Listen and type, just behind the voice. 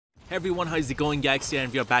Hey everyone, how's it going? YikeZ here,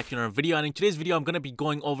 and we are back in our video. And in today's video, I'm going to be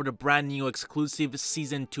going over the brand new exclusive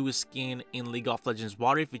Season 2 skin in League of Legends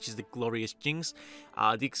What If, which is the glorious JINX.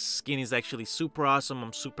 This skin is actually super awesome.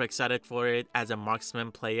 I'm super excited for it as a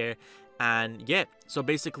marksman player. And yeah, so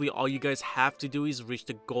basically all you guys have to do is reach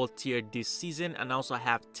the gold tier this season and also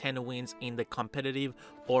have 10 wins in the competitive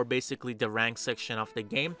or basically the rank section of the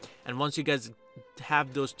game. And once you guys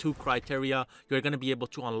have those two criteria, you're going to be able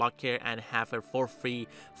to unlock her and have her for free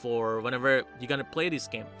for whenever you're going to play this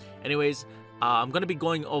game. Anyways, I'm going to be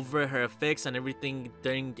going over her effects and everything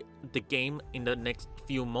during the game in the next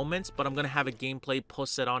few moments, but I'm going to have a gameplay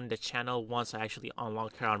posted on the channel once I actually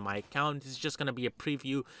unlock her on my account. This is just going to be a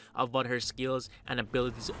preview of what her skills and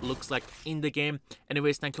abilities looks like in the game.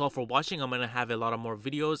 Anyways, thank you all for watching. I'm going to have a lot of more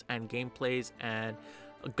videos and gameplays and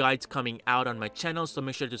guides coming out on my channel, so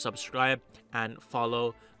make sure to subscribe and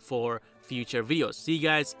follow for future videos. See you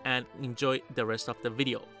guys and enjoy the rest of the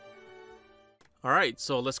video. Alright,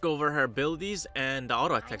 so let's go over her abilities and the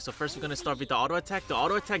auto attack. So first we're gonna start with the auto attack. The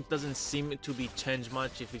auto attack doesn't seem to be changed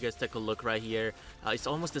much. If you guys take a look right here, it's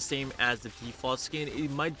almost the same as the default skin. It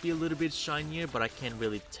might be a little bit shinier, but I can't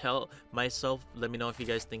really tell myself. Let me know if you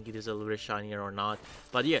guys think it is a little bit shinier or not.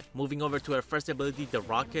 But yeah, moving over to her first ability, the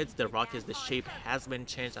rockets. The rockets, the shape has been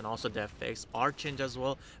changed and also the effects are changed as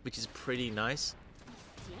well, which is pretty nice.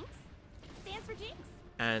 JINX stands for JINX.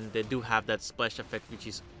 And they do have that splash effect, which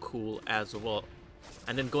is cool as well.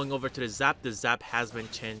 And then going over to the zap has been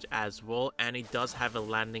changed as well, and it does have a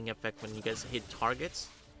landing effect when you guys hit targets.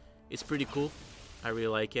 It's pretty cool. I really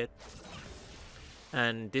like it.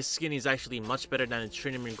 And this skin is actually much better than the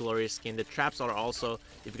Trinity Glorious skin. The traps are also,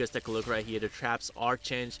 if you guys take a look right here, the traps are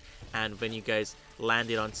changed, and when you guys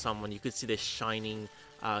land it on someone, you could see the shining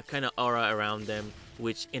kind of aura around them,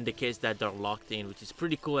 which indicates that they're locked in, which is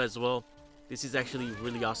pretty cool as well. This is actually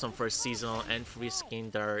really awesome for a seasonal and free skin.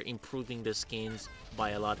 They're improving the skins by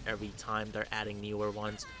a lot every time. They're adding newer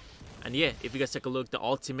ones. And yeah, if you guys take a look, the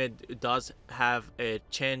ultimate does have a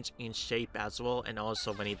change in shape as well. And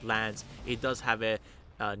also when it lands, it does have a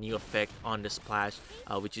new effect on the splash,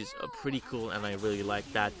 which is pretty cool. And I really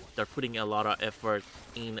like that. They're putting a lot of effort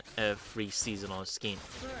in a free seasonal skin.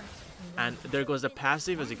 And there goes the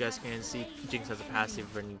passive. As you guys can see, JINX has a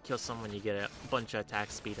passive. When you kill someone, you get a bunch of attack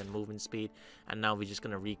speed and movement speed. And now we're just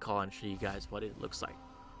gonna recall and show you guys what it looks like.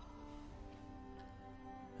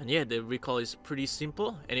 And yeah, the recall is pretty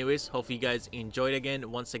simple. Anyways, hope you guys enjoyed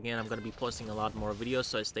again. Once again, I'm gonna be posting a lot more videos,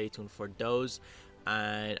 so stay tuned for those.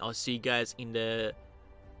 And I'll see you guys in the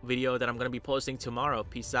video that I'm gonna be posting tomorrow.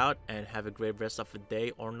 Peace out and have a great rest of the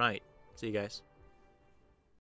day or night. See you guys.